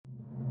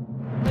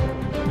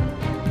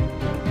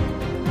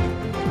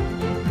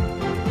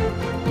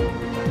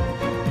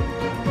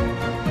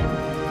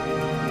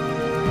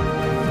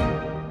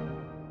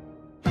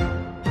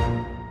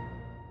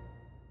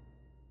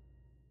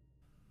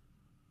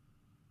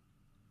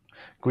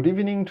Good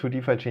evening to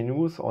DeFi Chain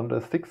News on the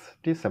 6th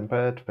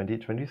December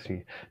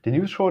 2023. The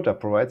news show that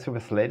provides you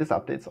with the latest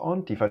updates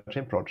on DeFi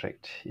Chain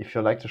project. If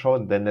you like the show,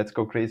 then let's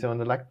go crazy on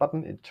the like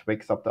button. It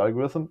wakes up the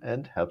algorithm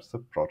and helps the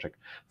project.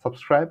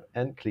 Subscribe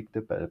and click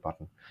the bell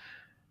button.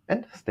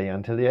 And stay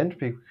until the end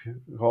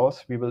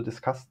because we will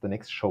discuss the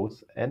next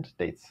shows and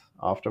dates.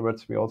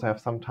 Afterwards, we also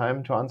have some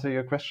time to answer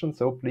your questions,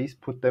 so please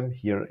put them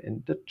here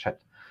in the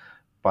chat.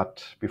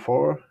 But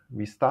before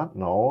we start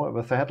now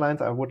with the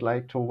headlines, I would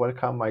like to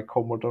welcome my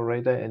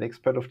co-moderator and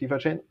expert of DeFi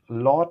Chain,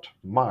 Lord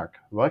Mark.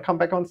 Welcome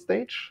back on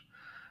stage.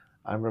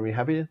 I'm very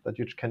happy that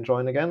you can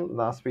join again.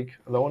 Last week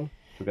alone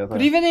together.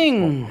 Good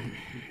evening.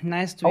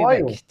 Nice to be How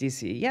are back,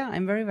 DC. Yeah,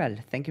 I'm very well.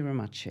 Thank you very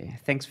much.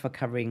 Thanks for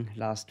covering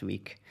last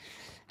week.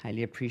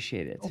 Highly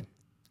appreciate it. Oh.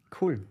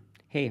 Cool.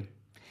 Hey,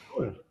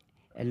 Cool.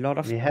 a lot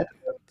of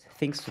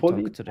things to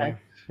talk today.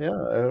 Yeah,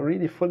 a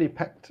really fully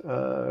packed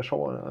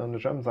show on the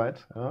German side,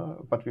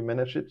 but we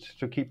managed it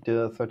to keep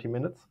the 30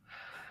 minutes.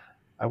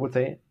 I would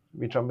say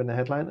we jump in the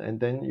headline and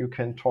then you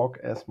can talk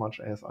as much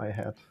as I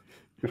had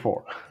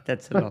before.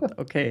 That's a lot.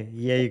 Okay,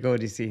 here you go,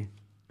 DC.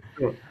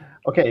 Sure.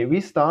 Okay, we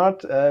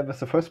start with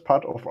the first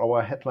part of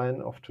our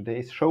headline of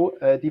today's show.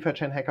 DeFi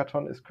Chain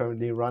Hackathon is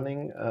currently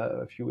running.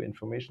 A few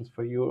informations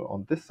for you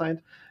on this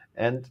side.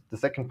 And the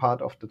second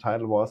part of the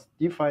title was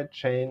DeFi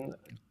Chain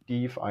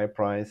DFI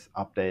price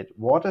update.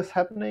 What is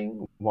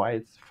happening? Why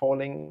it's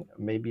falling?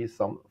 Maybe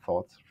some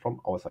thoughts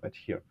from our side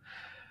here.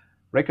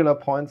 Regular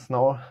points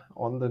now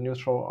on the news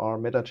show are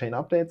meta chain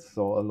updates.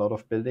 So a lot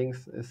of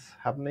buildings is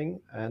happening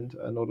and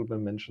notable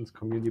mentions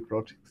community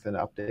projects and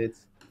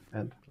updates.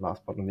 And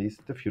last but not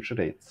least, the future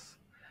dates.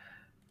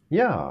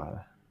 Yeah,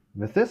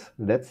 with this,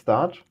 let's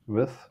start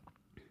with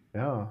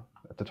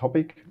the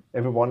topic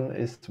everyone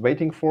is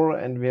waiting for,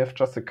 and we have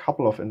just a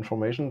couple of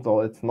information, so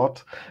it's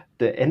not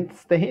the end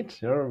state.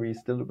 We're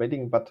still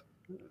waiting, but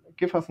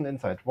give us an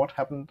insight. What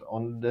happened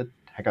on the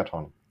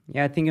hackathon?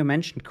 Yeah, I think you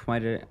mentioned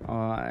quite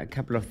a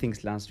couple of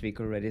things last week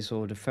already.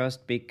 So the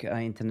first big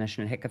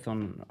international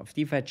hackathon of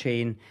DeFi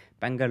Chain,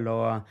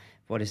 Bangalore,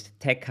 what is the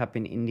tech hub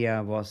in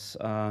India, was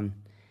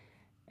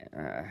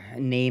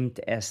named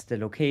as the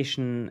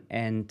location,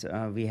 and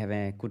we have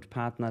a good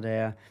partner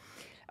there.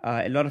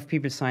 A lot of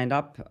people signed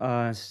up.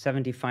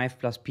 75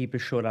 plus people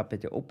showed up at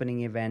the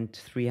opening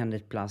event.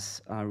 300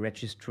 plus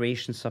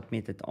registrations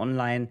submitted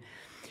online.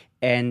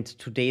 And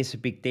today is a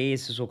big day.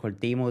 It's a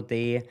so-called demo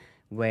day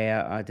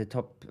where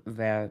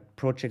where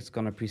projects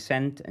gonna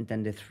present, and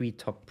then the 3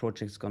 top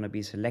projects gonna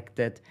be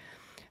selected.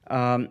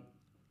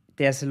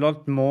 There's a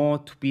lot more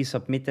to be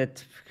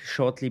submitted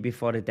shortly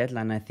before the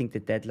deadline. I think the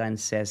deadline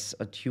says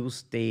a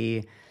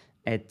Tuesday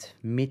at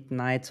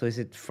midnight. So is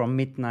it from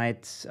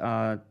midnight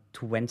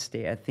to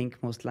Wednesday, I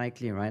think, most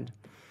likely, right?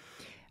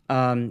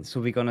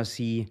 So we're going to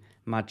see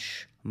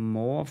much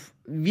more.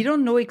 We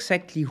don't know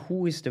exactly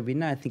who is the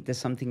winner. I think there's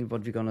something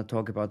what we're going to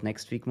talk about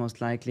next week, most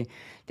likely.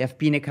 There have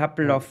been a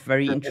couple of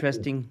very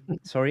interesting...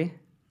 Sorry?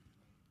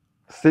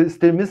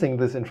 Still missing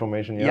this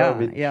information. We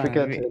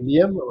triggered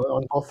Liam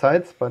on both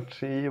sides, but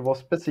he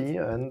was busy,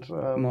 and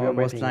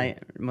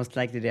most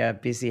likely they are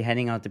busy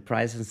handing out the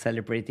prize and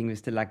celebrating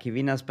with the lucky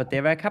winners. But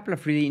there were a couple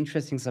of really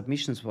interesting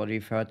submissions, what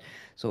we've heard.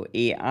 So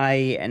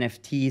AI,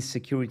 NFTs,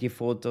 security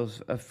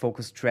photos,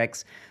 focus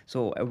tracks.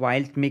 So a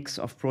wild mix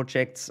of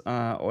projects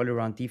all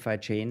around DeFi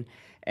Chain.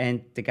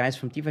 And the guys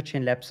from DeFi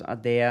Chain Labs are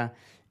there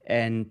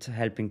and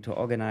helping to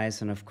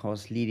organize and, of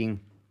course, leading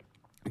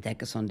the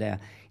hackathon there.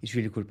 It's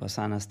really cool.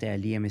 Prasanna's there,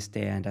 Liam is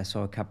there, and I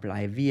saw a couple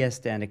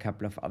IVs there and a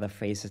couple of other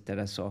faces that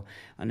I saw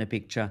on the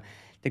picture.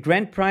 The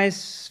grand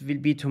prize will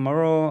be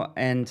tomorrow,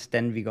 and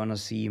then we're gonna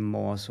see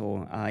more.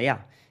 So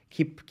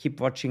keep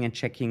watching and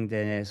checking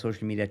the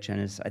social media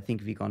channels. I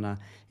think we're gonna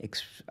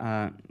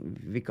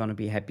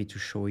be happy to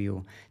show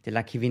you the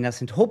lucky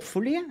winners, and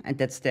hopefully, and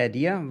that's the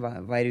idea,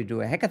 why you do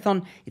a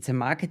hackathon. It's a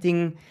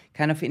marketing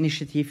kind of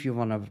initiative. You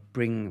wanna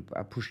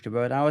push the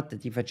word out, the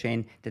DeFi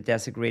Chain, that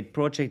there's a great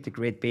project, a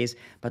great base,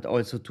 but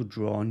also to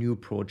draw new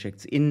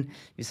projects in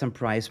with some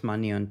prize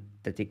money and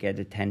that they get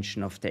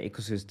attention of the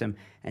ecosystem,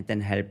 and then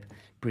help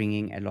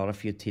bringing a lot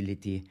of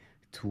utility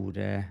to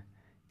the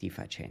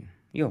DeFi Chain.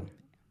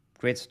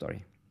 Great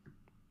story.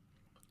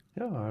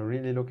 Yeah,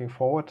 really looking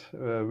forward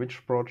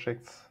which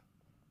projects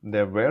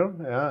there were,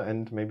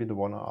 and maybe the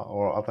one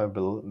or other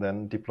will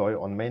then deploy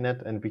on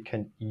mainnet and we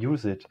can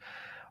use it.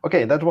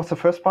 Okay, that was the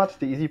first part,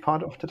 the easy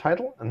part of the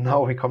title. And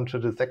now we come to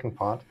the second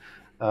part.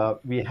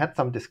 We had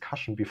some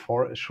discussion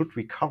before. Should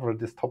we cover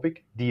this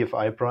topic,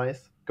 DFI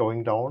price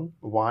going down?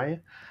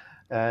 Why?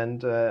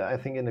 And I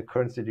think in the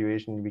current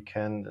situation, we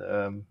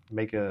can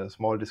make a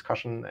small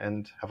discussion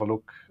and have a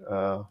look.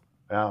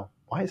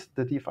 Why is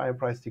the DeFi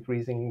price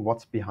decreasing?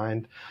 What's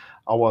behind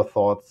our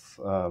thoughts?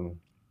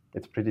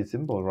 It's pretty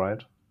simple,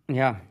 right?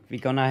 Yeah, we're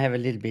gonna have a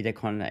little bit of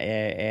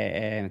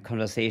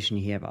conversation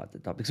here about the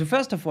topic. So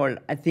first of all,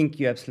 I think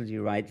you're absolutely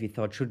right. We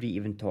thought, should we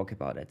even talk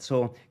about it?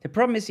 So the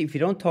problem is, if you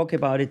don't talk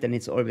about it, then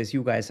it's always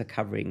you guys are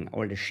covering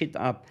all the shit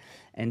up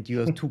and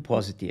you're too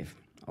positive.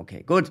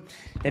 Okay, good.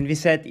 Then we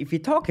said, if we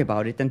talk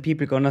about it, then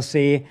people are gonna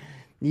say,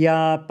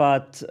 yeah,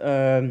 but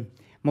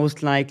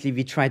most likely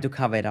we try to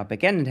cover it up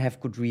again and have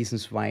good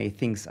reasons why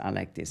things are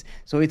like this.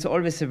 So it's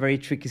always a very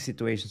tricky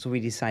situation. So we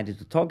decided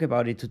to talk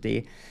about it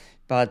today,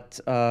 but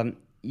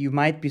you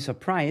might be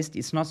surprised.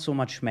 It's not so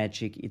much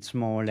magic. It's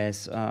more or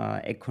less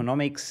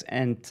economics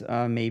and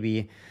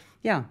maybe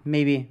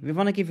we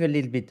want to give you a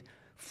little bit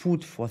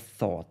food for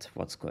thought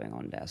what's going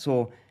on there.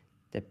 So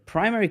the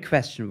primary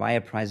question, why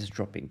are prices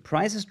dropping?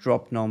 Prices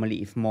drop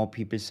normally if more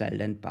people sell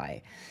than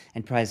buy.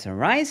 And prices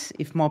rise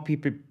if more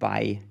people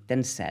buy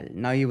than sell.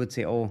 Now you would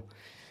say, oh,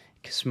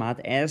 smart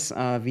ass,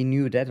 we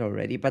knew that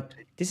already. But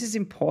this is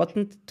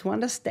important to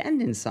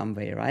understand in some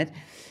way, right?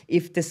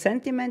 If the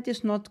sentiment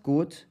is not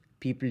good,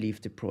 people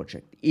leave the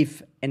project.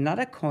 If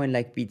another coin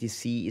like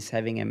BTC is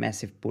having a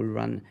massive bull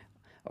run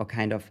or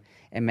kind of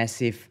a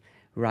massive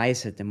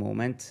rise at the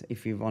moment,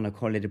 if you want to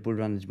call it a bull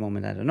run at the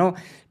moment, I don't know.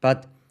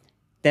 But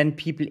then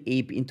people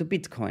ape into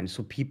Bitcoin.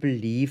 So people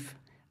leave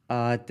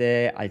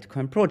the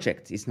altcoin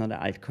project. It's not an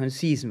altcoin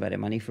season where the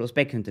money flows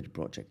back into the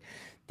project.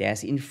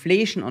 There's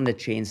inflation on the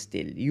chain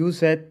still. You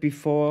said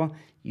before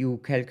you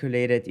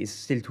calculated is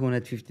still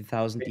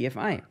 250,000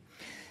 DFI.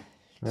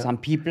 Yeah. Some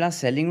people are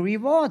selling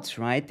rewards,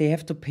 right? They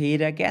have to pay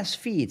their gas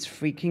fee. It's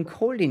freaking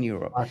cold in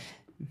Europe.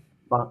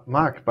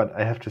 Mark, but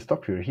I have to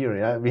stop you here.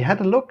 Yeah, we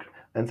had a look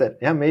and said,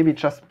 yeah, maybe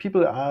just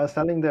people are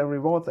selling their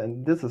rewards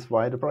and this is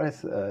why the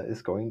price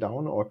is going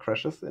down or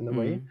crashes in a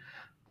way.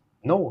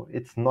 No,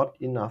 it's not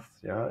enough.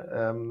 Yeah,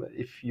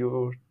 if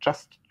you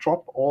just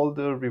drop all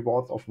the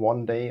rewards of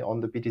one day on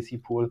the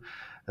BTC pool,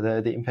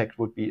 the impact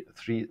would be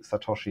 3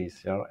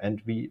 Satoshis. Yeah,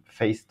 and we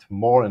faced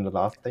more in the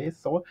last days.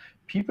 So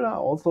people are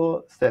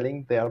also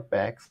selling their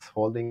bags,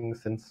 holding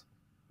since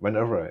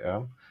whenever.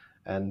 Yeah.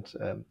 And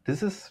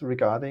this is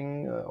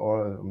regarding,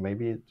 or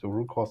maybe the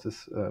root cause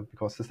is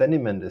because the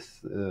sentiment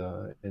is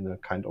in a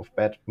kind of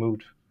bad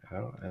mood,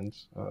 and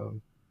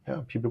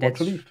people want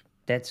to leave.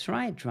 That's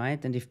right?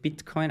 And if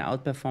Bitcoin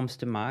outperforms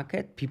the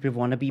market, people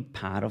want to be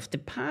part of the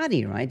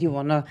party, right? You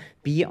want to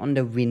be on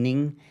the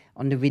winning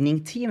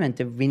team, and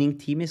the winning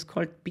team is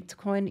called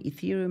Bitcoin,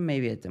 Ethereum,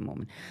 maybe at the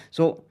moment.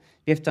 So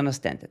we have to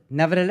understand it.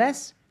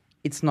 Nevertheless,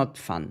 it's not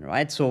fun,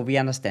 right? So we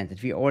understand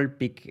it. We all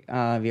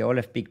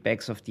have big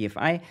bags of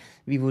DFI.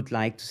 We would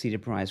like to see the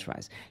price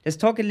rise. Let's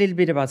talk a little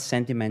bit about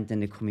sentiment in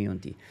the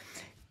community.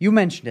 You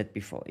mentioned it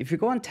before. If you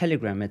go on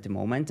Telegram at the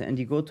moment and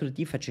you go to the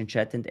DeFi chain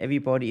chat and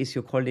everybody is,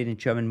 you call it in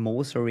German,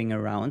 mosering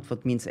around,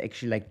 what means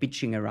actually like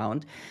bitching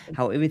around,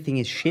 how everything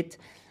is shit,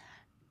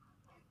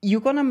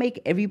 you're going to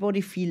make everybody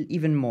feel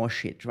even more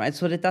shit, right?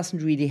 So that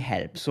doesn't really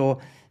help. So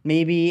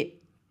maybe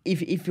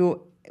if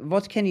you,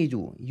 what can you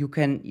do? You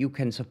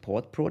can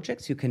support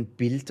projects. You can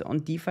build on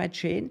DeFi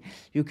chain.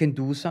 You can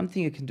do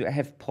something. You can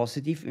have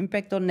positive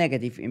impact or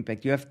negative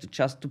impact. You have to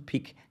just to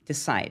pick the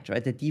side,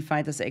 right? The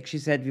DeFi-ters actually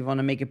said we want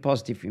to make a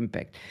positive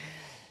impact.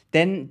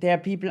 Then there are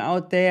people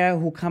out there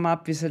who come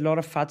up with a lot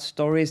of fat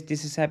stories.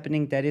 This is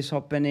happening. That is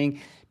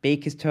happening.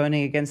 Bake is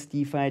turning against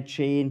DeFi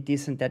chain.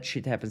 This and that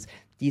shit happens.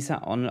 These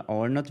are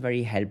all not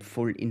very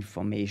helpful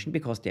information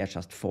because they are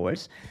just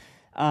false.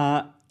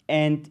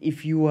 And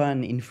if you are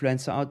an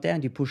influencer out there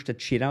and you push that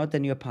shit out,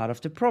 then you're part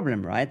of the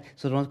problem, right?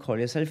 So don't call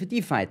yourself a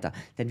DeFi-ter.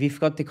 Then we've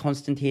got the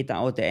constant hater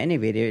out there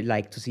anyway. They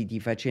like to see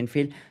DeFi chain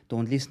fail.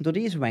 Don't listen to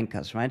these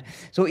wankers, right?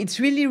 So it's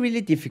really,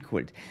 really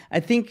difficult. I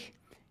think,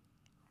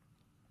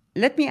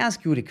 let me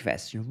ask you the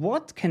question.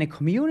 What can a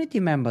community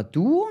member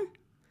do?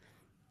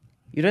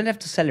 You don't have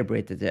to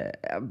celebrate it,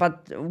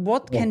 but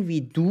what can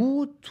we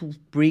do to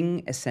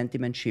bring a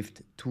sentiment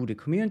shift to the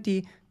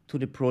community, to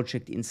the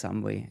project in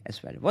some way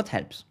as well? What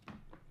helps?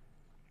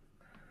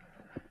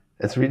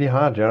 It's really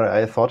hard, yeah.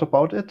 I thought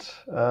about it,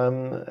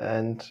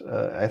 and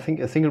I think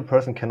a single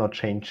person cannot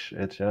change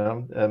it.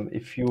 Yeah?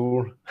 If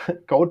you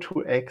go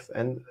to X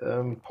and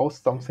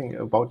post something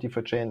about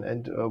DeFi chain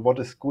and what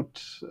is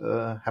good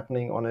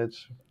happening on it,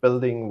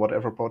 building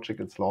whatever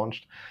project it's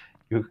launched,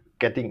 you're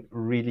getting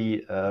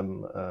really a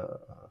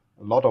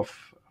lot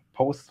of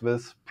posts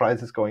with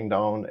prices going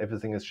down,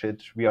 everything is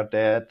shit, we are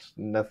dead,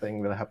 nothing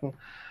will happen.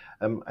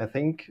 I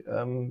think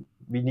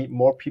we need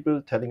more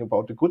people telling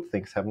about the good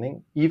things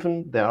happening.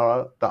 Even there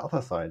are the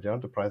other side, yeah,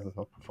 the price is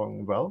not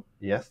performing well.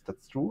 Yes,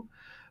 that's true.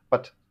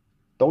 But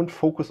don't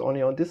focus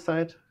only on this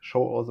side,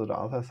 show also the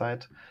other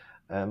side,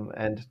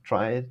 and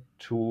try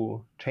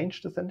to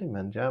change the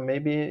sentiment. Yeah,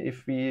 maybe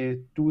if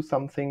we do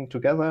something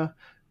together,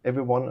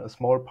 everyone a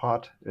small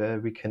part,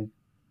 we can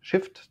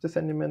shift the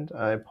sentiment.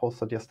 I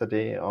posted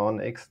yesterday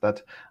on X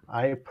that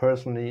I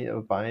personally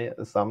buy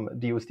some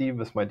DUSD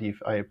with my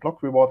DFI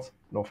block rewards.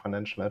 No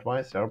financial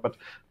advice, yeah, but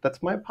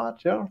that's my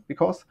part, yeah,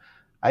 because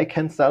I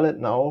can sell it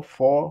now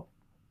for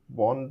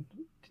 1.5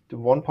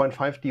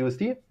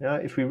 DUSD. Yeah,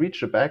 if we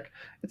reach the back,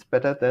 it's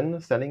better than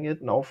selling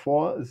it now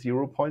for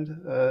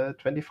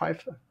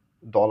 $0.25.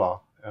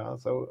 Yeah,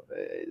 so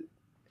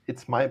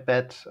it's my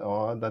bet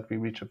that we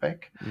reach a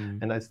back,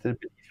 and I still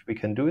believe we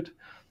can do it.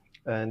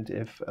 And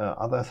if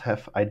others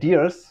have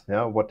ideas,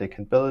 yeah, what they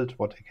can build,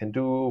 what they can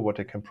do, what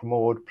they can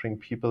promote, bring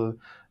people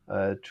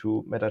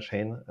to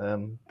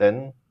MetaChain,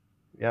 then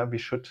yeah, we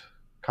should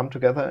come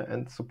together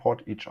and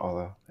support each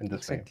other in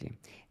this way. Exactly.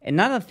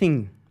 Another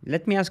thing,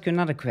 let me ask you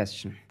another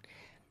question.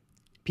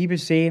 People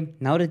say,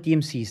 now the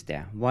DMC is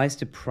there, why is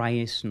the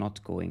price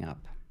not going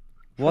up?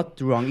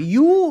 What's wrong?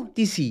 You,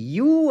 DC,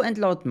 you and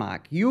Lord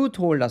Mark, you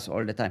told us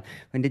all the time,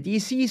 when the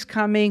DC is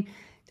coming,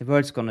 the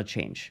world's going to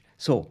change.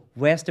 So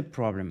where's the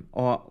problem?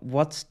 Or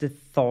what's the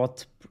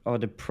thought or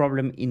the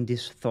problem in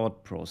this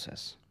thought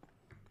process?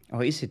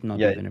 Or is it not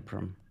even a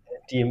problem?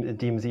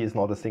 DMZ is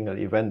not a single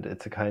event.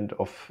 It's a kind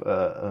of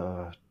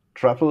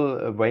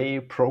travel way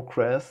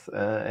progress,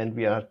 and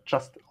we are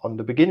just on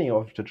the beginning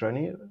of the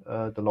journey.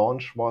 The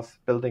launch was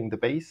building the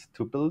base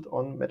to build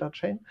on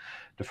MetaChain.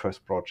 The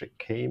first project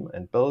came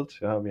and built.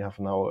 We have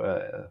now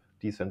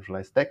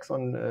decentralized DEX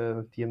on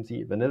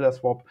DMZ, Vanilla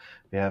Swap.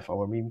 We have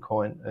our meme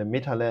coin.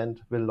 Metaland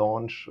will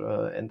launch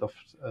end of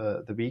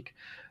the week.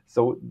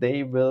 So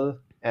they will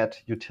add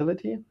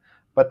utility.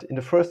 But in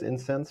the first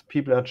instance,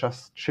 people are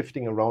just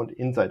shifting around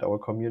inside our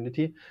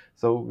community.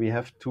 So we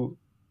have to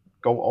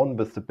go on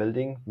with the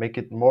building, make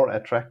it more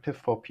attractive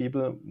for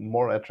people,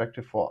 more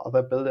attractive for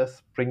other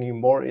builders, bringing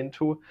more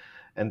into,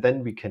 and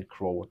then we can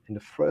grow. In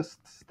the first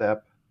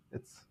step,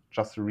 it's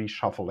just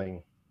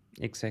reshuffling.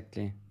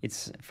 Exactly.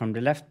 It's from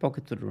the left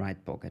pocket to the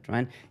right pocket,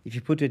 right? If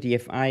you put your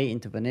DFI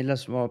into Vanilla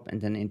Swap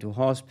and then into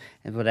HOSP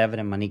and whatever,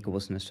 the money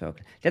goes in a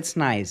circle. That's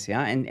nice,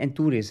 yeah? And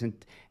do this. And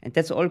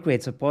that's all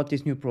great. Support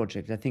this new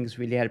project. I think it's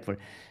really helpful.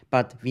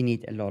 But we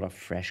need a lot of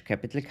fresh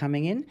capital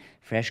coming in.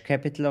 Fresh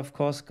capital, of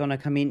course, gonna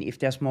come in if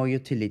there's more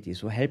utility.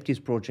 So help these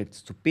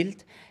projects to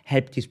build,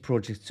 help these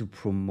projects to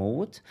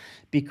promote,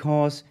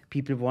 because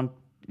people want.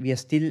 We are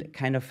still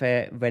kind of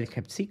a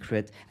well-kept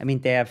secret. I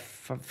mean, there are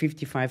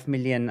 55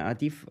 million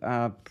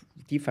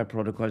DeFi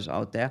protocols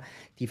out there.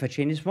 DeFi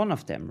chain is one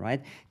of them,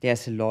 right?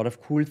 There's a lot of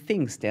cool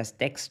things. There's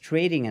DEX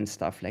trading and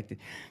stuff like that.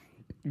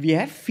 We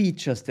have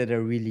features that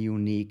are really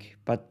unique,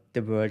 but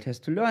the world has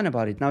to learn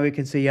about it. Now we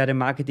can say, yeah, the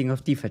marketing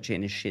of DeFi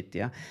chain is shit,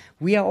 yeah?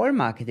 We are all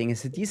marketing.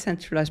 It's a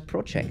decentralized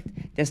project.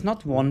 There's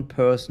not one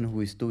person who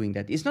is doing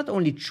that. It's not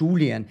only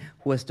Julian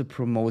who has to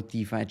promote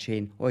DeFi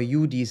chain, or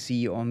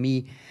UDC, or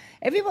me.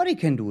 Everybody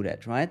can do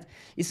that, right?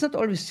 It's not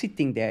always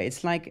sitting there.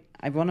 It's like,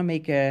 I want to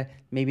make a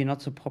maybe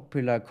not so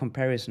popular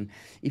comparison.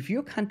 If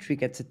your country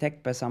gets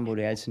attacked by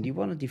somebody else and you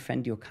want to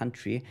defend your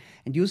country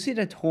and you sit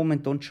at home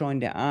and don't join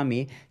the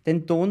army,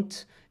 then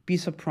don't be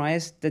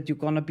surprised that you're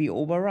going to be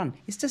overrun.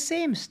 It's the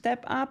same.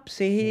 Step up.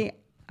 Say, hey,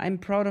 I'm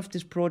proud of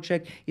this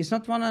project. It's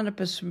not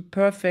 100%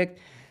 perfect.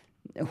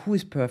 Who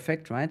is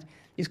perfect, right?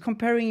 Is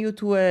comparing you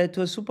to a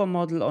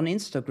supermodel on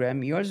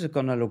Instagram, you're also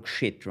gonna look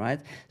shit,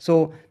 right?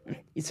 So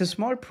it's a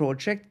small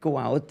project. Go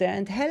out there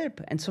and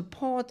help and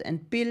support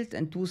and build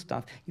and do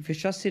stuff. If you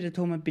just sit at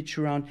home and bitch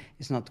around,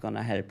 it's not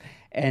gonna help.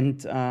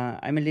 And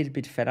I'm a little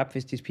bit fed up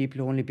with these people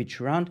who only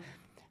bitch around.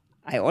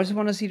 I also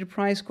want to see the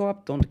price go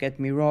up. Don't get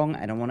me wrong.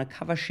 I don't want to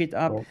cover shit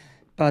up,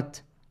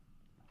 but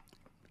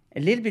a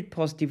little bit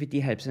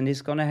positivity helps, and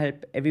it's gonna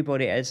help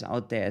everybody else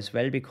out there as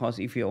well. Because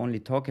if you only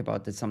talk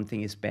about that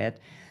something is bad,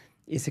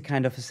 it's a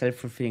kind of a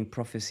self-fulfilling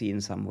prophecy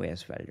in some way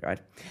as well, right?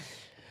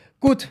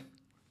 Good.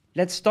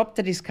 Let's stop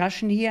the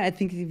discussion here. I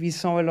think we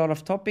saw a lot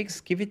of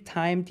topics. Give it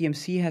time.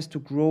 DMC has to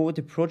grow.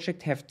 The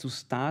project have to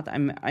start.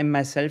 I'm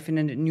myself in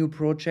a new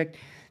project.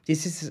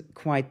 This is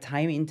quite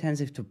time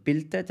intensive to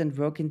build that and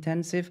work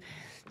intensive.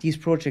 These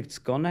projects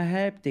gonna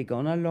help. They're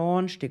gonna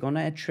launch. They're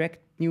gonna attract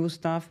new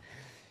stuff.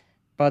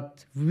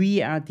 But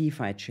we are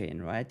DeFi chain,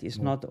 right? It's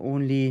not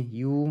only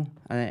you,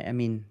 I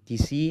mean,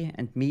 DC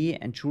and me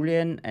and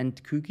Julian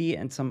and Kuki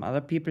and some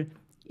other people.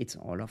 It's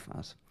all of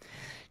us.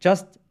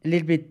 Just a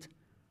little bit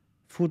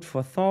food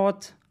for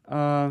thought.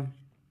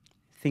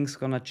 Things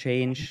gonna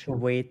change.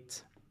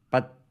 Wait,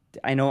 but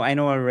I know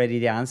already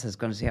the answer is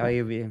gonna say, "Oh,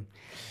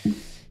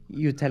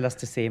 you tell us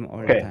the same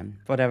all the time."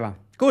 Whatever.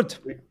 Good.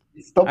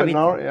 Stop it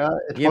now. Yeah,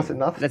 it was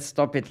enough. Let's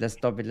stop it. Let's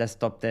stop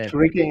the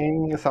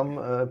triggering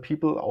some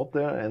people out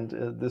there, and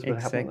this will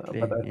happen.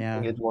 But I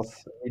think it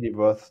was really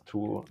worth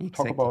to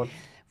talk about.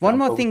 One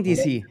more thing,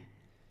 DC.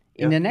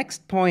 In the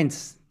next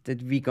points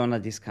that we're gonna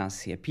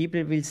discuss here,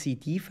 people will see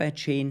DeFi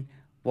chain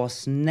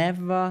was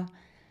never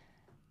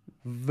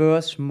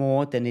worth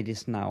more than it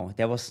is now.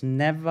 There was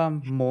never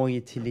more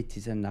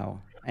utility than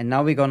now. And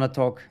now we're gonna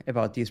talk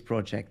about this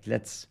project.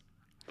 Let's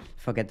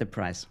forget the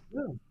price.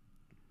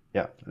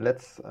 Yeah,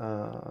 let's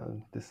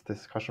this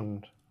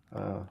discussion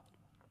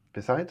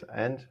beside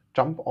and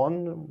jump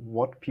on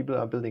what people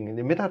are building in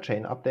the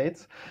MetaChain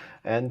updates.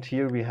 And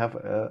here we have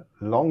a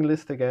long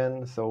list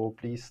again. So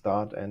please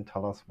start and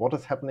tell us what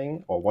is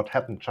happening or what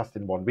happened just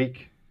in 1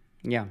 week.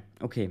 Yeah,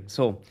 okay.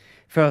 So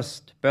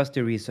first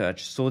the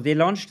research. So they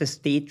launched a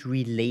state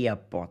relayer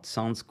bot.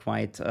 Sounds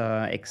quite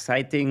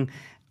exciting.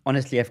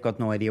 Honestly, I've got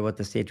no idea what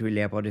the state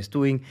relayer bot is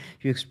doing.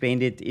 You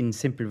explained it in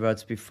simple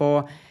words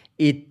before.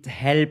 It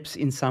helps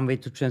in some way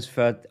to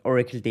transfer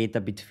Oracle data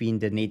between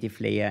the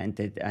native layer and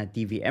the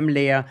DVM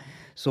layer.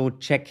 So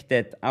check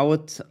that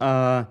out.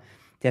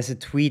 There's a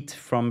tweet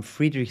from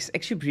Friedrich. It's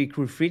actually pretty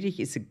cool. Friedrich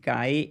is a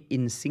guy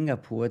in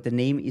Singapore. The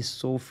name is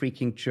so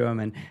freaking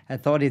German. I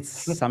thought it's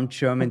some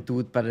German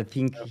dude, but I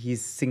think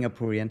he's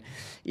Singaporean,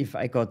 if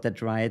I got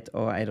that right,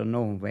 or I don't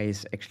know where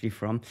he's actually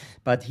from.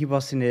 But he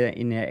was in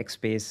a X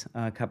Space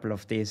a couple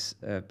of days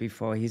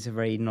before. He's a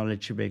very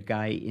knowledgeable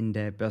guy in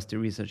the birthday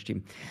research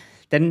team.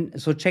 Then,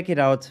 so check it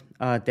out.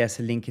 There's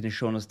a link in the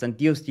show notes. Then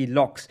DSD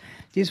logs.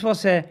 This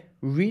was a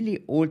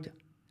really old.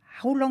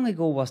 How long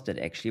ago was that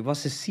actually? It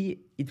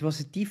was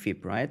a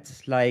DFIP,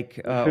 right?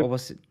 Like, or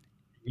was it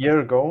a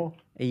year ago?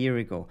 A year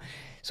ago.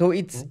 So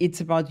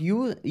it's about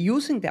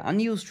using the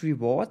unused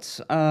rewards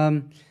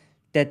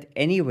that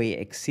anyway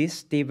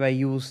exist. They were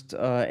used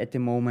at the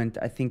moment,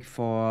 I think,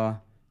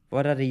 for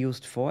what are they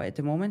used for at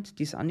the moment?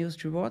 These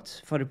unused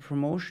rewards for the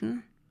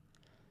promotion.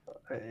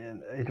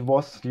 It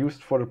was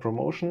used for the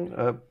promotion.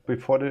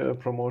 Before the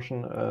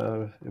promotion,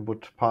 it was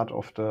part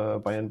of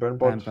the buy and burn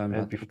bot,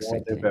 and before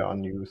exactly. They were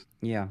unused.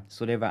 Yeah,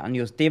 so they were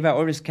unused. They were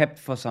always kept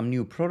for some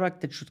new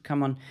product that should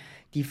come on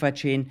DeFi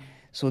chain.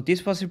 So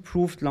this was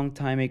approved long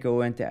time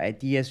ago, and the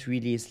idea is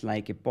really is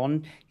like a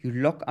bond. You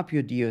lock up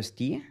your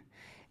DSD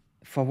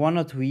for 1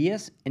 or 2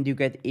 years, and you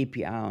get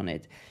APR on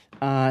it.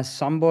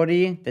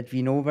 Somebody that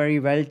we know very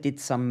well did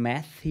some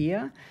math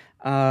here.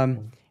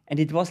 And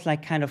it was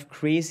like kind of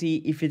crazy.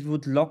 If it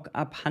would lock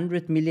up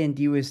 100 million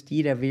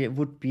USD, there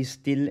would be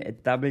still a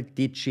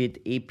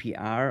double-digit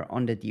APR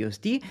on the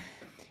USD.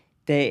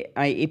 The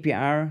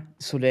APR,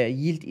 so the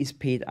yield is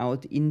paid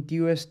out in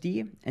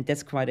USD, and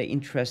that's quite an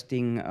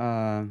interesting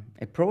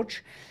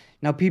approach.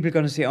 Now people are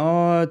going to say,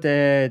 oh,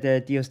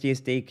 the USD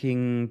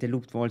staking, the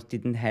looped vaults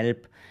didn't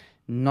help.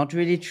 Not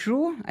really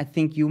true. I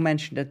think you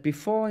mentioned that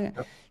before.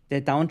 Yep.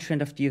 The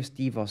downtrend of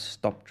USD was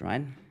stopped,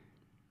 right?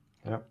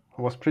 Yeah.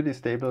 Was pretty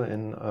stable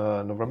in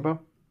November,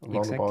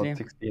 around about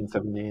 16,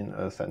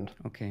 17 cents.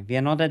 Okay, we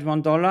are not at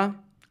 $1.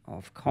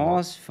 Of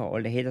course, for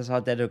all the haters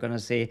out there, they're going to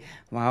say,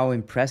 wow,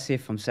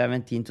 impressive, from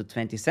 17 to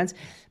 20 cents.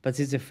 But this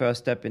is the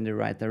first step in the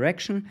right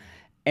direction.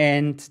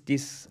 And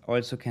this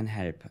also can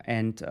help.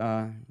 And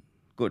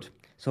good.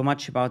 So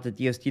much about the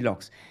DSD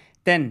logs.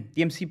 Then,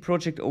 DMC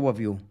project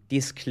overview.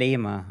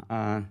 Disclaimer.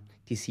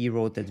 DC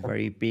wrote that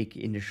very big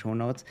in the show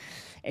notes.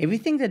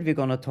 Everything that we're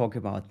going to talk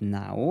about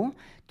now,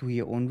 do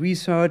your own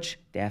research.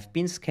 There have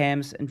been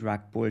scams and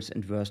rug pulls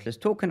and worthless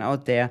token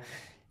out there.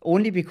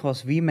 Only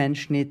because we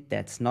mention it,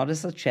 that's not a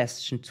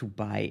suggestion to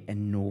buy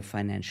and no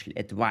financial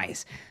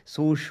advice.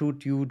 So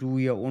should you do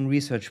your own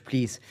research,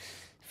 please.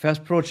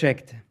 First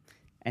project,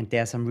 and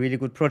there are some really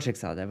good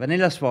projects out there.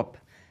 Vanilla Swap.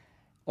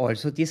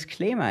 Also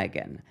disclaimer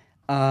again.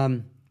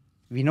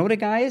 We know the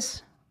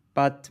guys,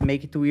 but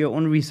make it do your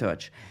own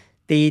research.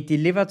 They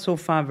delivered so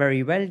far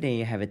very well. They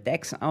have a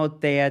DEX out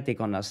there. They're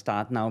going to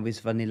start now with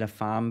Vanilla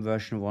Farm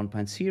version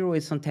 1.0.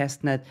 It's on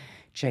testnet.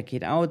 Check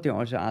it out. They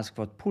also ask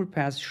what pool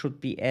pairs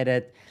should be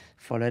added.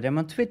 Follow them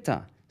on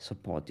Twitter.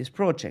 Support this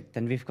project.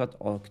 Then we've got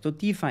Octo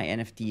DeFi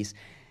NFTs.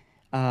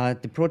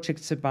 The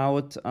project's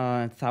about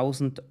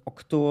 1,000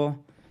 octos.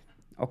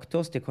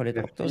 They call it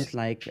octos,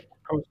 like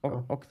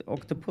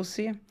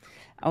octopussy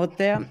out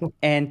there,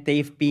 and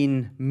they've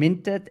been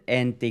minted,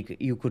 and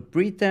you could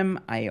breed them.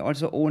 I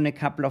also own a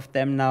couple of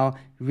them now.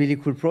 Really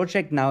cool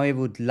project. Now I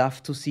would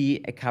love to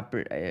see a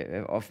couple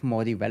of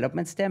more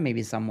developments there,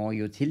 maybe some more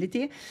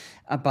utility.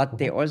 But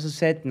they also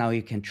said now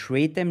you can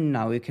trade them.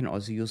 Now you can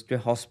also use the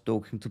HOSP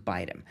token to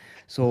buy them.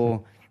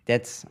 So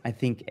that's, I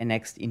think, a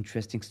next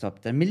interesting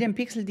stop. The Million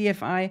Pixel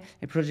DFI,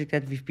 a project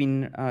that we've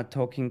been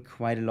talking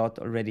quite a lot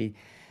already.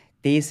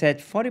 They said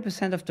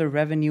 40% of the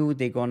revenue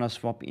they're gonna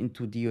swap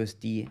into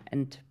DUSD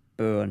and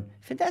burn.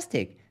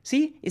 Fantastic.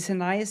 See, it's a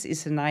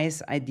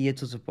nice idea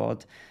to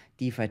support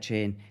DeFi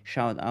chain.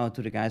 Shout out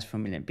to the guys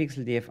from Million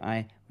Pixel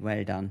DFI.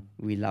 Well done.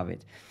 We love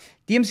it.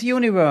 DMC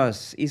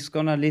Universe is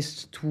gonna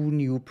list 2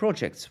 new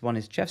projects. One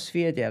is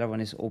JeffSphere, the other one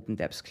is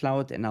OpenDeps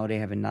Cloud, and now they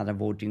have another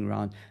voting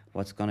round.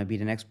 What's gonna be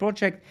the next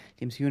project?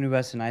 DMC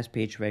Universe, a nice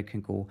page where you can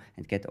go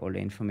and get all the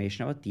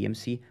information about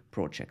DMC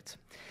projects.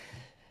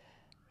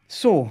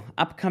 So,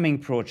 upcoming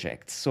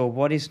projects. So,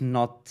 what is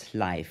not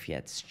live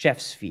yet?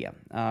 JeffSphere,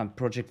 a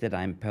project that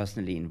I'm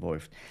personally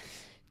involved.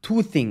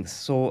 2 things.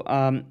 So,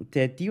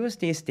 the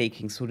DUSD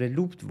staking, so the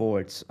looped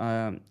vaults,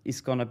 is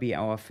going to be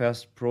our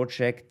first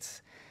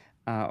project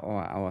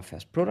or our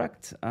first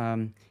product.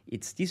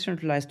 It's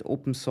decentralized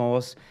open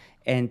source,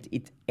 and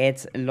it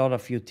adds a lot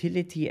of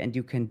utility, and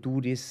you can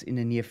do this in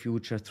the near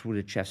future through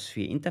the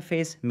JeffSphere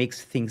interface.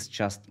 Makes things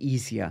just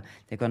easier.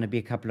 There are going to be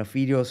a couple of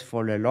videos,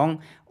 follow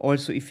along.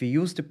 Also, if you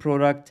use the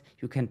product,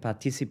 you can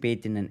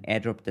participate in an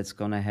airdrop that's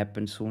going to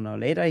happen sooner or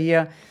later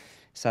here.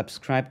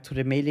 Subscribe to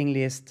the mailing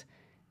list.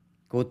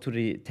 Go to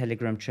the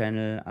Telegram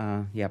channel,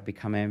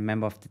 become a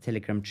member of the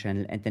Telegram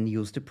channel, and then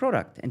use the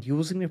product. And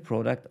using the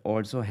product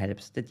also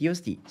helps the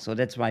DUSD. So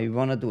that's why we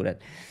want to do that.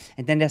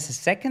 And then there's a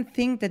second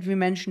thing that we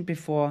mentioned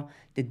before,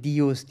 the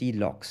DUSD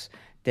locks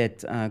that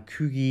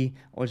Kügi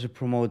also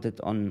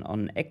promoted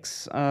on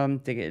X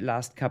the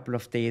last couple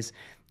of days.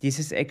 This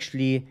is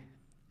actually,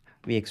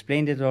 I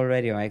explained it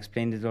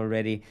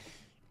already.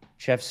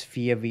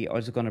 Sphere, we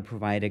also going to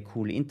provide a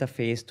cool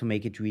interface to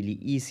make it really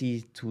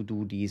easy to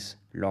do these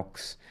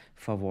locks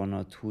for 1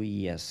 or 2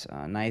 years.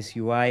 Nice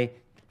UI,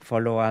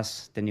 follow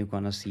us, then you're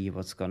going to see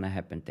what's going to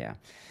happen there.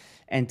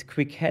 And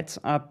quick heads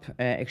up,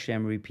 actually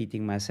I'm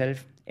repeating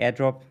myself,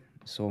 airdrop,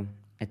 so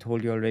I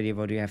told you already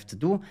what you have to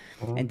do.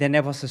 And then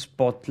there was a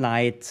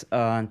spotlight,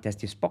 there's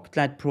the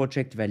spotlight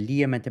project where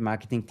Liam and the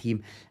marketing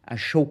team are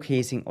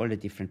showcasing all the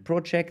different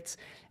projects.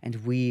 And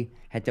we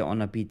had the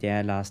honor be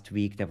there last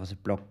week. There was a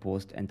blog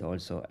post and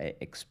also a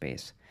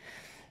X-Space.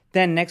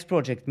 Then next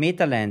project,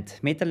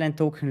 Metaland. Metaland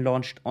token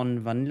launched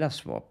on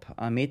VanillaSwap.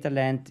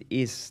 Metaland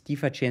is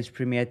DeFi Chain's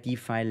premier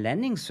DeFi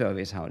lending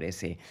service, how they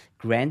say,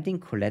 granting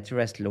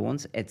collateralized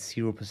loans at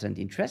 0%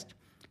 interest.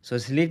 So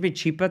it's a little bit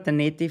cheaper than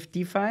native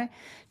DeFi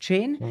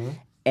chain.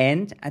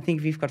 And I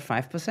think we've got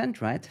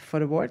 5%, right, for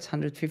the vaults,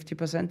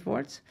 150%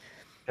 vaults.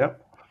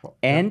 Yep.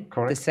 And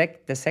correct.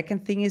 the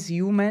second thing is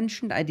you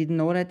mentioned, I didn't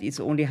know that, it's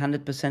only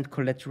 100%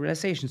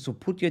 collateralization. So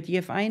put your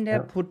DFI in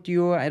there, put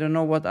your, I don't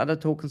know what other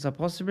tokens are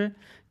possible.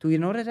 Do you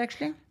know that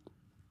actually?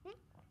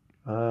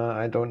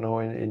 I don't know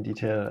in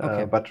detail,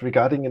 Okay. but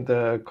regarding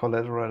the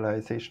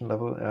collateralization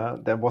level,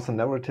 there was a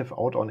narrative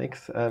out on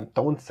X.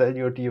 Don't sell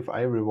your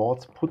DFI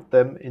rewards, put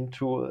them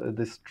into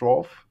this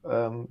Drove,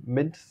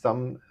 mint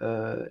some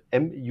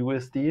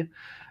MUSD,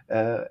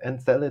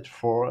 and sell it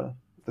for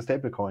the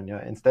stablecoin.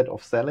 Yeah, instead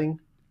of selling,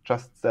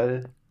 just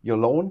sell your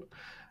loan.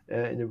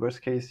 In the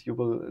worst case, you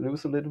will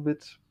lose a little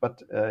bit,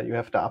 but you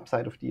have the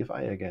upside of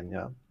DFI again.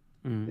 Yeah.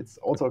 It's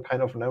also a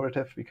kind of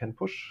narrative we can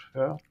push.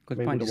 Yeah, good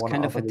maybe point. It's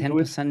kind of a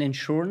 10%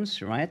 insurance,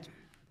 right?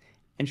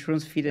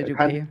 Insurance fee that you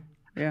pay.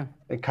 Yeah.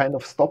 A kind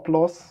of stop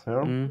loss.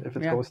 If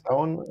it goes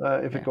down,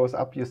 if it goes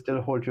up, you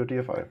still hold your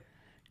DFI.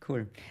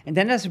 Cool. And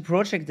then there's a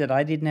project that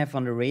I didn't have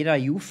on the radar.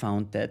 You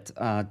found that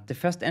the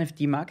first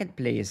NFT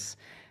marketplace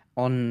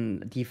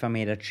on DeFi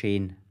Meta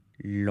chain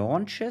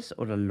launched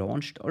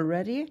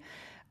already.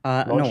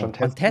 Launched on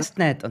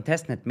testnet. On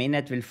testnet.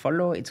 Mainnet will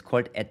follow. It's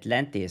called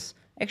Atlantis.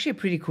 Actually, a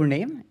pretty cool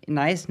name.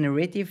 Nice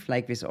narrative,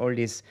 like with all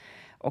these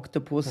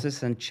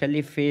octopuses and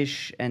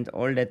jellyfish and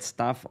all that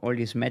stuff, all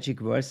these magic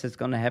words that's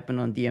going to happen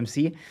on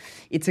DMC.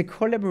 It's a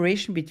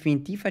collaboration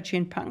between DeFi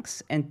Chain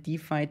Punks and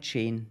DeFi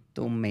Chain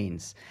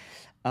Domains.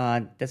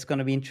 That's going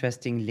to be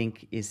interesting.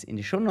 Link is in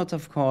the show notes,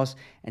 of course.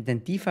 And then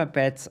DeFi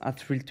Bets are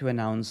thrilled to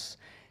announce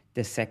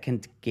the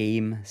second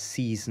game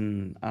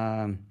season.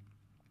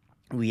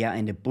 We are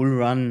in the bull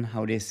run,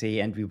 how they say,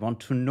 and we want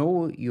to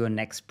know your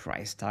next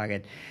price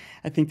target.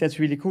 I think that's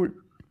really cool.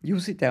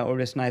 Use it. There are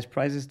always nice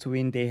prizes to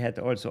win. They had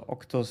also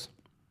Octos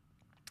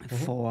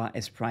for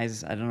as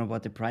prizes. I don't know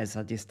what the prizes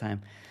are this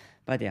time,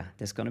 but yeah,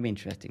 that's going to be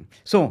interesting.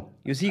 So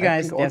you see,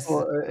 guys, there's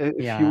also a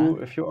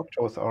few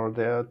Octos are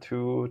there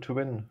to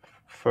win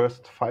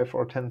first 5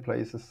 or 10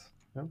 places.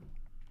 Yeah.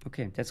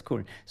 Okay, that's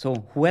cool.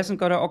 So who hasn't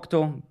got an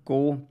Octo,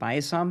 go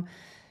buy some,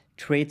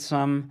 trade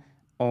some,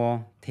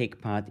 or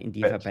take part in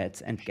DeFi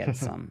Bets and get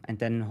some. And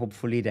then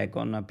hopefully there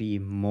gonna be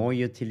more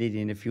utility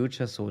in the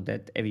future so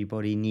that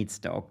everybody needs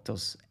the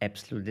Octos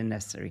absolutely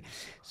necessary.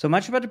 So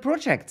much about the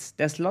projects.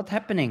 There's a lot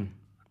happening.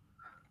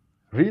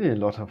 Really a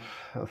lot of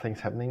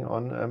things happening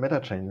on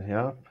MetaChain.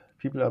 Yeah,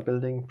 people are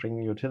building,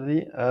 bringing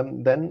utility.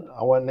 Then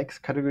our next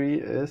category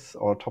is,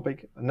 or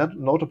topic,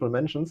 notable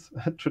mentions.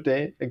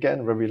 Today,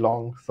 again, very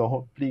long.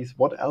 So please,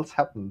 what else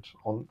happened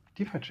on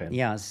DeFi Chain?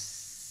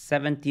 Yes.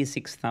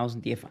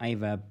 76,000 DFI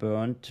were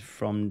burned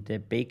from the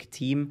big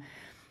team.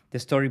 The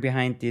story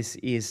behind this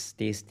is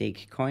they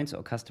stake coins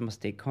or customer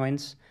stake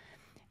coins,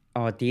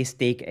 or they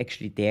stake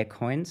actually their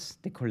coins,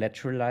 the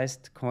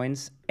collateralized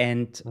coins,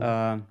 and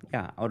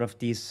out of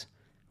these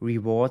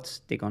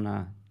rewards, they're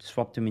gonna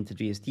swap them into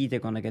USD, they're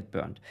gonna get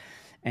burned.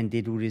 And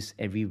they do this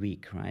every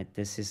week, right?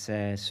 This is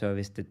a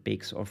service that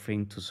Bake's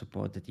offering to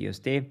support the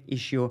USD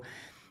issue.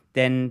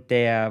 Then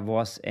there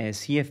was a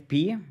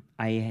CFP.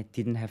 I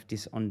didn't have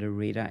this on the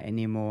radar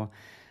anymore.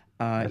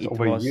 It's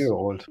over a year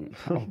old.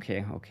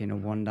 Okay, no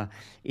wonder.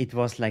 It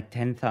was like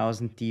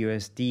 10,000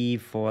 USD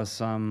for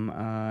some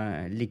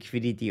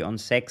liquidity on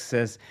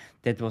sexes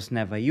that was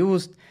never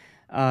used.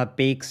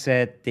 Bake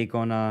said they're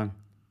gonna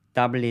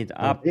double it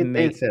up.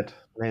 They said.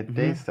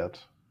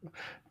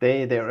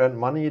 They earned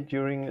money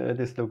during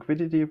this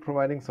liquidity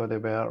providing, so they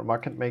were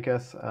market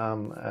makers.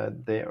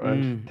 They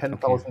earned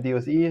 10,000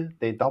 DOSE,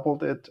 they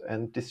doubled it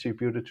and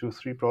distributed to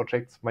 3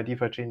 projects, My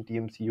DeFi Chain,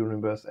 DMC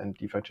Universe, and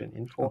DeFi Chain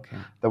Info. Okay.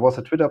 There was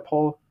a Twitter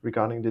poll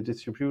regarding the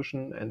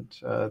distribution, and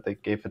they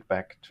gave it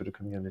back to the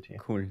community.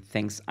 Cool,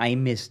 thanks. I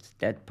missed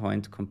that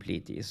point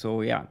completely.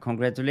 So yeah,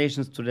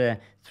 congratulations to the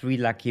 3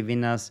 lucky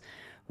winners.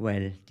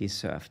 Well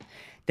deserved.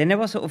 Then there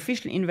was an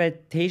official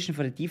invitation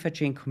for the DeFi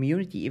Chain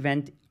community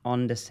event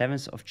on the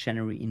 7th of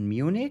January in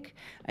Munich.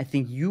 I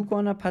think you're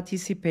going to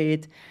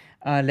participate.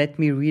 Let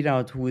me read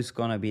out who is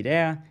going to be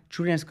there.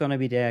 Julian's going to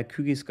be there.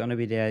 Kugi's going to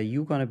be there.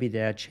 You're going to be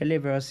there.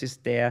 Jellyverse is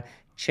there.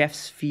 Jeff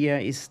Sphere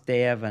is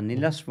there.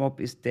 VanillaSwap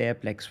is there.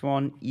 Black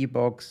Swan,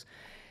 Ebox,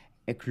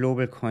 a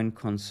Global Coin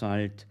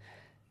Consult,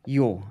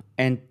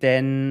 And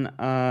then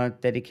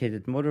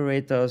dedicated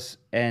moderators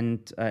and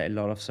a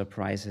lot of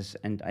surprises.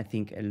 And I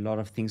think a lot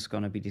of things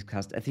going to be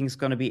discussed. I think it's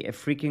going to be a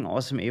freaking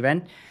awesome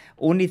event.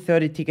 Only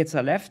 30 tickets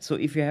are left. So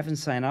if you haven't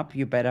signed up,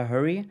 you better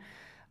hurry.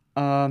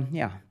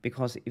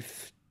 Because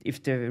if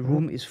the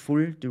room is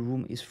full, the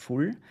room is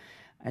full.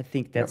 I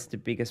think that's the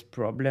biggest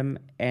problem.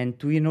 And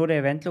do you know the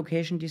event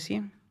location,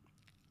 DC?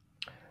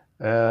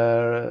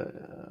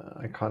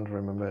 I can't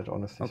remember it,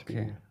 honestly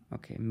speaking.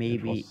 Okay,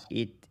 maybe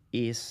it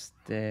is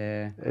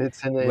the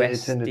it's in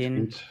the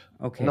tweet.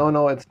 Okay.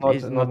 No, it's not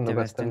It's not in the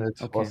West End.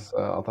 It was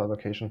other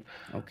location.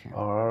 Okay.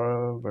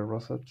 Where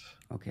was it?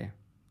 Okay,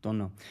 don't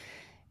know.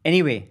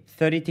 Anyway,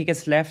 30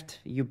 tickets left.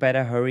 You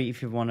better hurry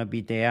if you want to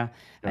be there.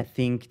 I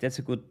think that's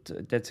a good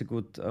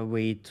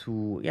way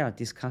to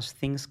discuss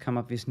things, come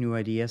up with new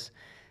ideas.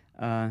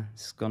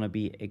 It's gonna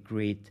be a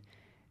great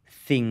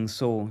thing.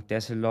 So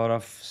there's a lot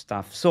of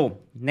stuff. So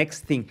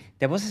next thing,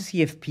 there was a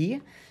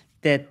CFP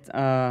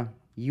that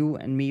you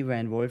and me were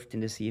involved in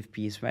the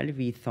CFP as well.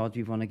 We thought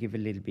we want to give a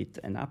little bit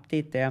an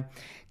update there.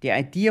 The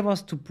idea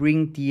was to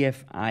bring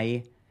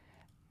DFI,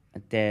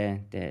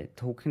 the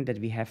token that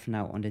we have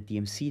now on the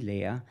DMC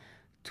layer,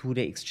 to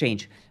the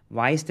exchange.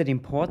 Why is that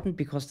important?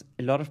 Because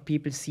a lot of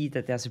people see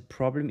that there's a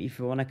problem if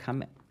you want to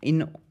come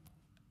in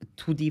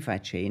to DeFi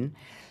chain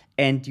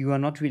and you are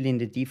not really in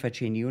the DeFi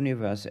chain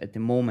universe at the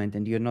moment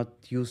and you're not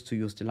used to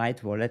use the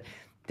Light wallet,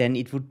 then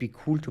it would be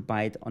cool to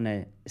buy it on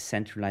a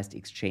centralized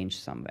exchange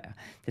somewhere.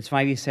 That's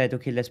why we said,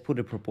 okay, let's put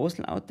a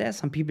proposal out there.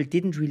 Some people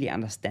didn't really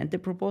understand the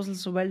proposal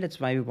so well. That's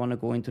why we want to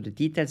go into the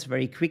details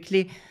very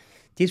quickly.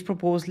 This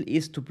proposal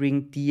is to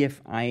bring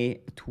DFI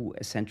to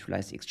a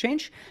centralized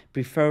exchange,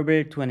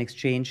 preferable to an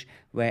exchange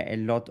where a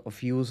lot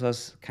of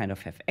users kind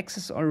of have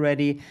access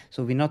already.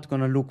 So we're not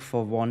going to look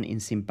for one in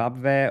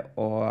Zimbabwe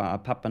or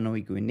Papua New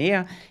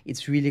Guinea.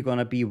 It's really going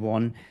to be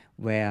one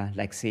where,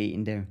 like say,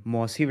 in the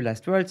more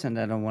civilized worlds, and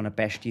I don't want to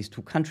bash these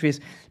two countries,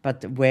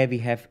 but where we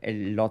have a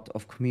lot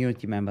of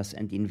community members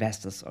and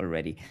investors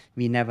already.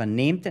 We never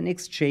named an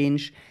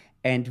exchange,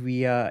 and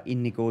we are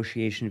in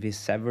negotiation with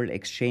several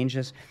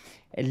exchanges.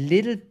 A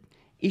little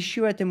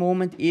issue at the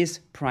moment is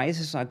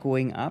prices are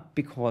going up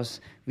because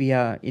we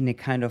are in a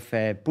kind of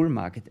a bull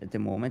market at the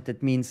moment.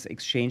 That means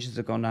exchanges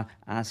are going to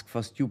ask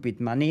for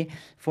stupid money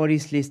for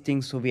these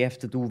listings. So we have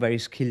to do very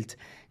skilled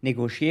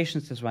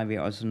negotiations. That's why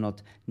we're also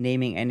not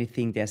naming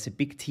anything. There's a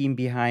big team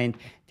behind.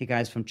 The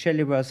guys from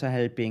Jellyverse are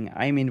helping.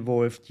 I'm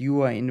involved.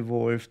 You are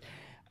involved.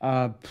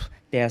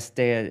 There's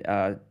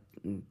the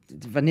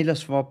Vanilla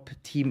Swap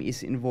team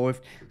is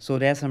involved. So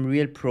there's some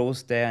real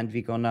pros there, and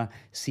we're gonna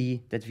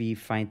see that we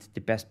find the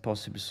best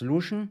possible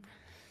solution,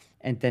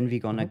 and then we're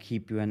gonna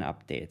keep you an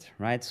update,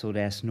 right? So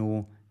at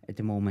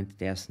the moment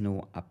there's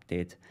no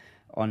update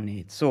on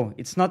it. So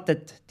it's not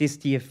that this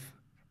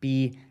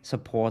DFB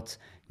supports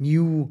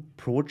new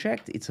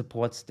project, it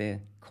supports the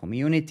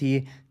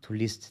community to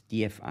list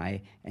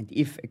DFI, and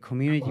if a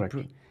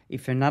community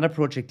if another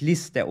project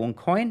lists their own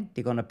coin,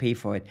 they're going to pay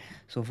for it.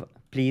 So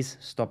please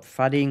stop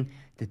fudding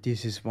that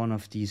this is one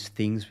of these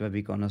things where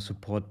we're going to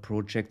support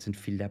projects and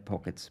fill their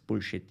pockets.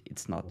 Bullshit.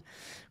 It's not.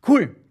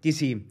 Cool,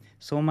 DC.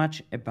 So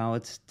much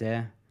about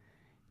the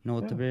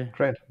notable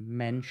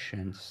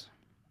mentions.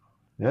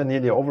 Yeah,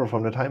 nearly over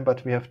from the time,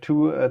 but we have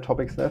two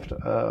topics left.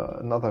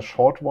 Another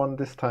short one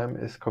this time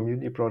is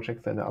community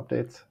projects and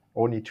updates.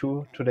 Only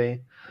two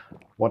today.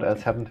 What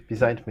else happened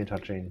besides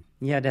MetaChain?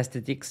 Yeah, there's the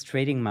DIX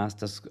Trading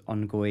Masters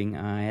ongoing.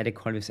 I had a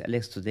call with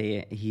Alex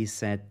today. He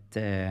said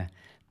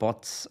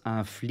bots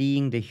are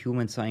fleeing, the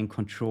humans are in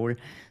control.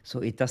 So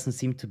it doesn't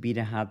seem to be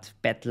the hard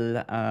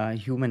battle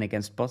human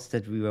against bots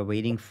that we were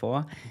waiting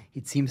for.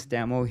 It seems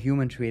there are more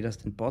human traders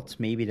than bots.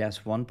 Maybe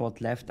there's one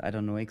bot left. I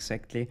don't know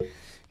exactly.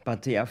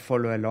 But yeah,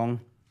 follow along.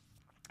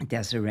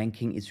 There's a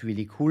ranking. It's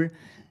really cool.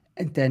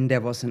 And then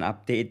there was an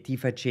update,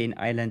 DeFi Chain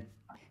Island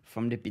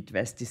from the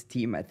Bitwestis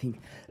team, I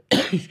think.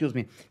 Excuse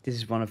me. This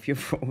is one of your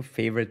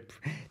favorite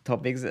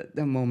topics at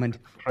the moment.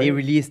 They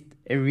released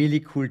a really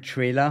cool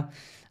trailer.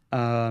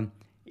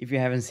 If you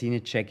haven't seen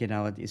it, check it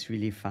out. It's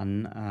really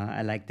fun.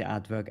 I like the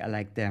artwork.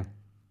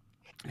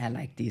 I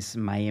like this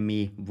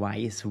Miami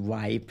Vice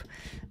vibe.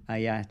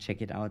 Yeah,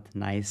 check it out.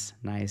 Nice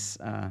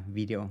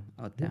video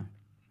out there.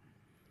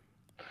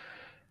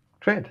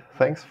 Great.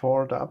 Thanks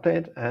for the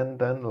update. And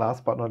then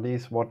last but not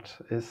least, what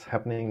is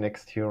happening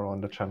next year on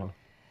the channel?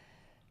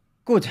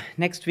 Good.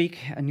 Next week,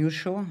 a news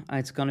show.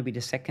 It's going to be the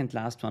second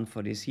last one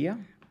for this year.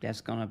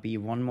 There's going to be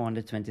one more on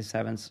the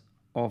 27th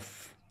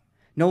of...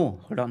 No,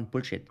 hold on.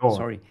 Bullshit. Oh.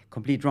 Sorry.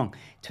 Complete wrong.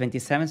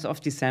 27th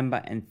of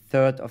December and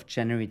 3rd of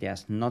January.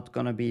 There's not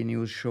going to be a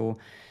news show.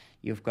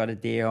 You've got a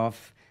day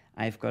off.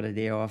 I've got a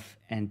day off.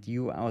 And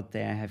you out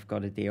there have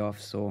got a day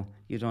off. So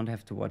you don't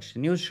have to watch the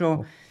news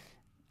show.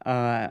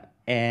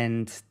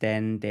 And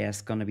then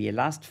there's going to be a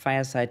last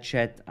fireside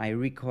chat. I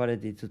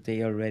recorded it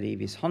today already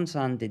with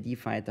Honsan, the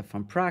DeFi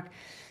from Prague.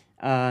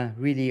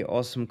 Really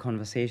awesome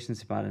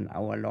conversations, about an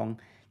hour long.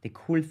 The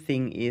cool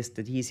thing is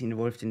that he's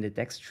involved in the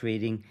DEX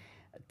trading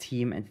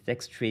team, and the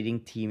DEX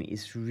trading team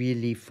is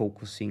really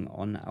focusing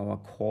on our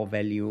core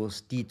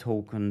values, D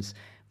tokens,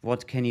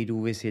 What can you do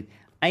with it?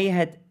 I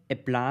had a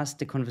blast.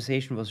 The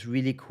conversation was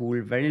really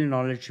cool. Very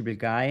knowledgeable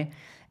guy.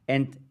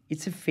 And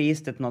it's a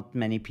face that not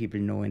many people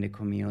know in the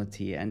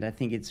community. And I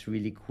think it's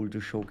really cool to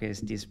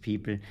showcase these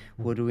people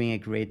who are doing a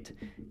great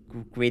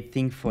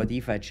thing for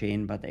DeFi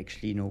chain, but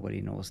actually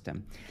nobody knows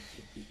them.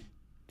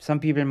 Some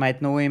people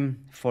might know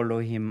him, follow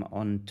him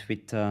on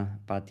Twitter,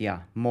 but yeah,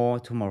 more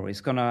tomorrow.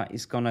 It's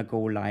gonna go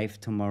live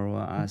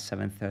tomorrow,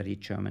 7:30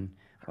 German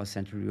or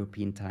Central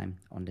European time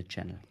on the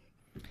channel.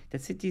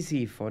 That's it,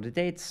 DC, for the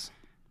dates.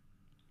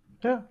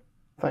 Yeah,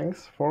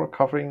 thanks for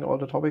covering all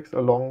the topics. A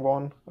long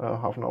one,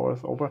 half an hour is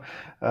over.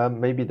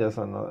 Maybe there's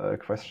a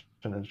question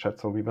in the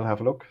chat, so we will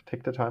have a look.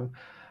 Take the time.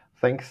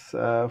 Thanks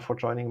for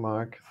joining,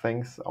 Mark.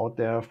 Thanks out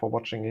there for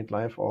watching it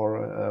live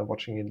or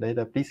watching it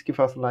later. Please give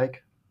us a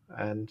like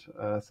and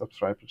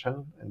subscribe to the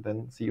channel, and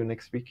then see you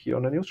next week here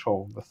on the news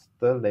show with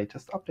the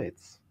latest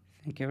updates.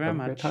 Thank you very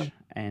much,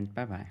 and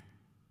bye-bye.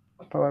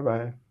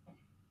 Bye-bye.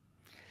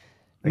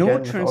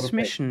 No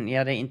transmission.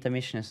 Yeah, the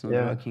intermission is not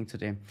working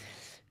today.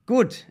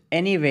 Good.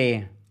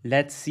 Anyway,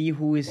 let's see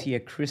who is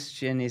here.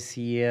 Christian is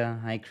here.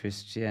 Hi,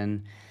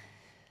 Christian.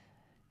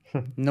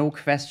 No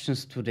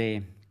questions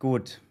today.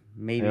 Good.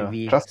 Maybe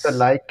we just the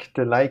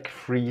like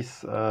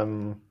freeze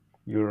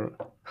your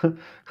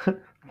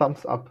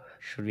thumbs up.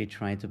 Should we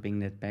try to bring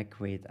that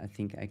back? Wait, I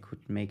think I could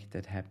make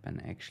that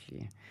happen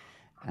actually.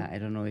 I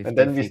don't know if. And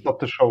then we stop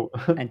the show.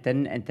 and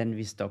then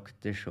we stop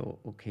the show.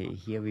 Okay,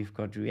 here we've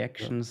got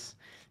reactions.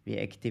 We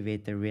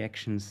activate the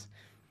reactions.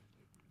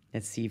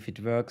 Let's see if it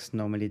works.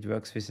 Normally it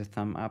works with a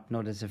thumb up.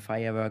 No, there's a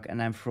firework,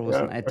 and I'm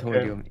frozen. I told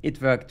you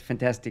it worked.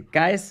 Fantastic,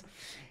 guys.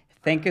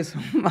 Thank you so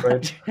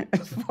much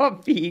for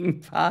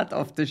being part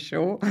of the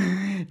show.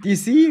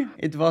 DC,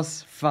 it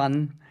was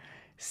fun.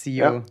 See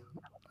you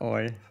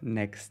all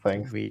next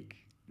week.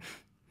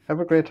 Have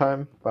a great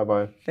time.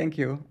 Bye-bye. Thank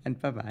you, and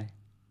bye-bye.